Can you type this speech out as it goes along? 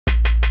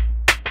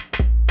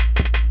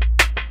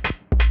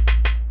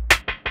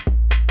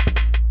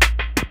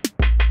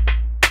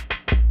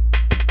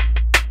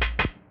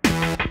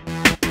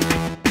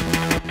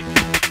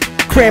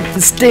cramped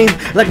and steamed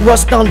like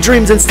rust on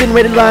dreams.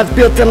 Incinerated lines,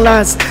 built in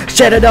lines,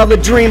 shattered all the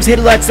dreams.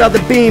 Headlights, all the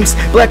beams,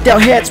 blacked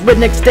out hats,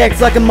 redneck stacks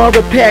like a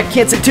Marvel pack.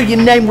 Can't say to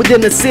your name within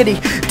the city.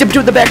 Dip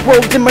through the back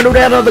roads and murdered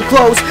out all the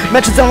clothes.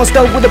 Matches on the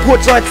stove with the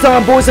porch lights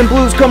on. Boys in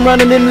blues come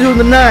running into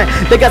the night.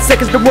 They got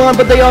seconds to run,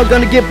 but they all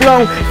gonna get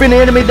blown. Fear the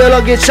enemy, they'll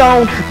all get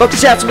shown. Buck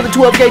shots with a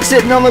 12 gauge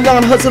sitting on the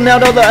lawn, hustling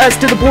out all the ice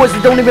to the boys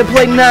that don't even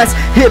play nice.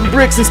 Hitting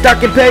bricks and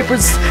stocking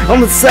papers on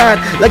the side,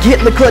 like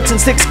hitting the clutch in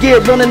 6th gear,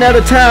 running out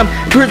of time.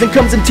 Prison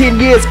comes in 10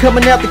 years,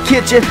 coming out the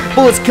kitchen.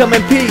 Bullets come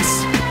in peace.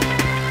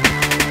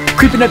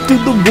 Creeping up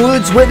through the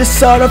woods where the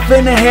sawed off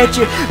and the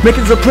hatchet,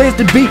 making some place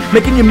to be,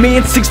 making your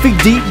man 6 feet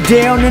deep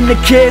down in the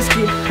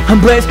casket. I'm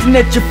blasting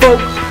at your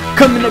folk,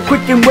 coming up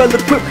quick and well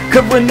equipped,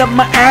 covering up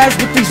my eyes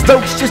with these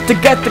folks. Just a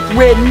Gothic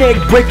redneck,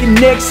 breaking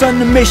necks on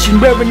the mission,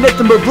 wearing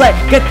nothing but black.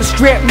 Got the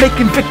strap,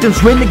 making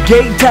victims,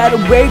 renegade,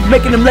 tidal wave,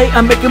 making them late.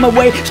 I'm making my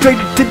way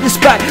straight to the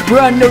spot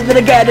where I know that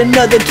I got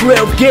another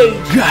 12 gauge.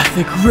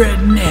 Gothic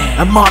redneck,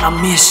 I'm on a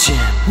mission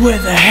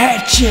with a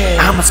hatchet.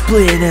 I'ma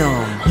split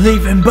them,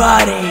 leaving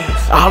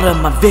bodies, all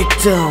of my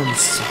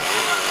victims.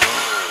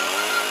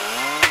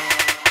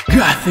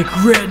 Gothic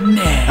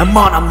redneck, I'm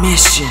on a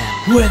mission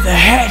with a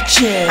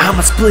hatchet.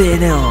 I'ma split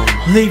them,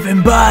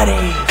 leaving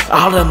bodies,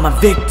 all of my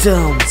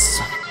victims.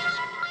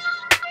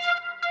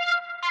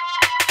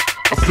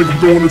 I think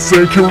I'm going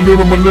insane, can't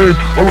remember my name.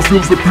 All I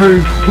feel is the pain,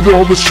 with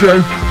all the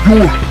shame.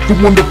 You're the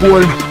one to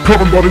blame,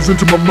 carving bodies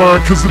into my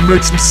mind cause it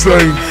makes me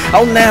sane.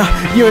 Oh now,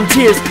 you're in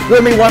tears,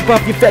 let me wipe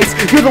off your face.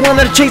 You're the one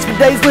that I chased for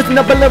days, lifting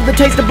up, I love the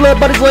taste of blood.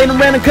 Bodies laying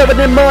around and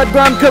covered in mud.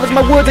 Grime covers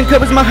my woods and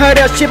covers my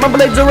hideout. Shit, my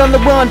blades are on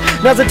the run.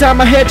 Now's the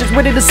time my head just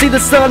ready to see the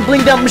sun.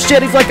 Blinged out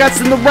machetes like ice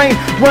in the rain.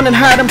 Run and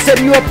hide, I'm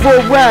setting you up for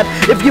a ride.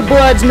 If your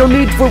blood's no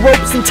need for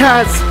ropes and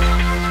ties.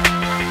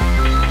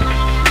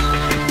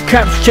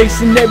 Cops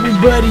chasing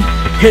everybody,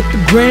 hit the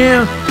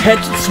ground,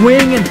 hatchet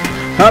swinging.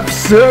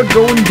 Officer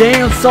going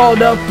down,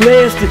 sawed off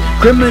blasted.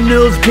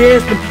 Criminals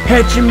gasping,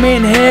 hatchet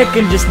man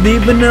hacking, just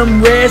leaving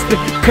them rasping.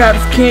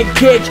 Cops can't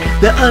catch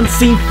the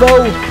unseen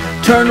foe.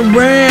 Turn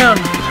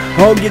around,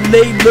 all get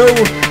laid low.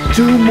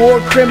 2 more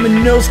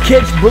criminals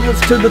catch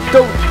bullets to the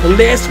throat. The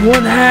last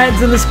one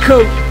hides in his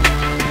coat,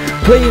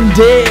 playing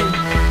dead.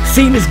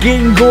 Scene is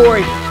getting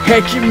gory.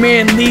 Hatchet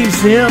man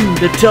leaves him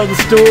to tell the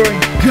story.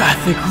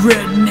 Gothic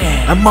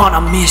redneck, I'm on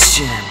a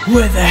mission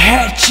with a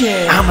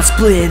hatchet. I'ma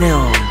split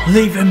them,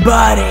 leaving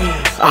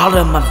bodies, all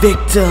of my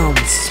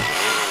victims.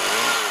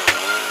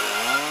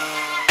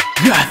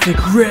 Gothic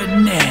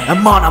redneck,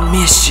 I'm on a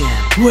mission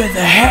with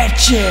a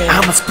hatchet.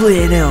 I'ma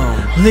split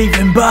them,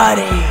 leaving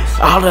bodies,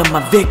 all of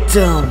my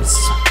victims.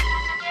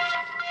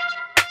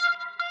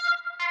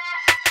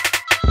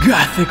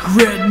 Gothic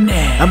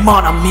redneck, I'm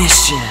on a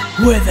mission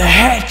with a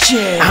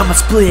hatchet. I'ma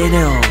split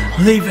them,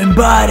 leaving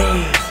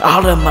bodies,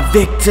 all of my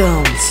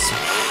victims.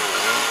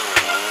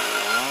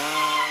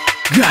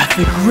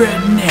 Gothic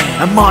redneck,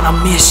 I'm on a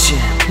mission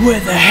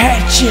with a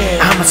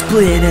hatchet. I'ma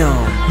split them,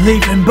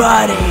 leaving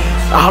bodies,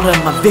 all of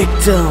my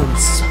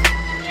victims.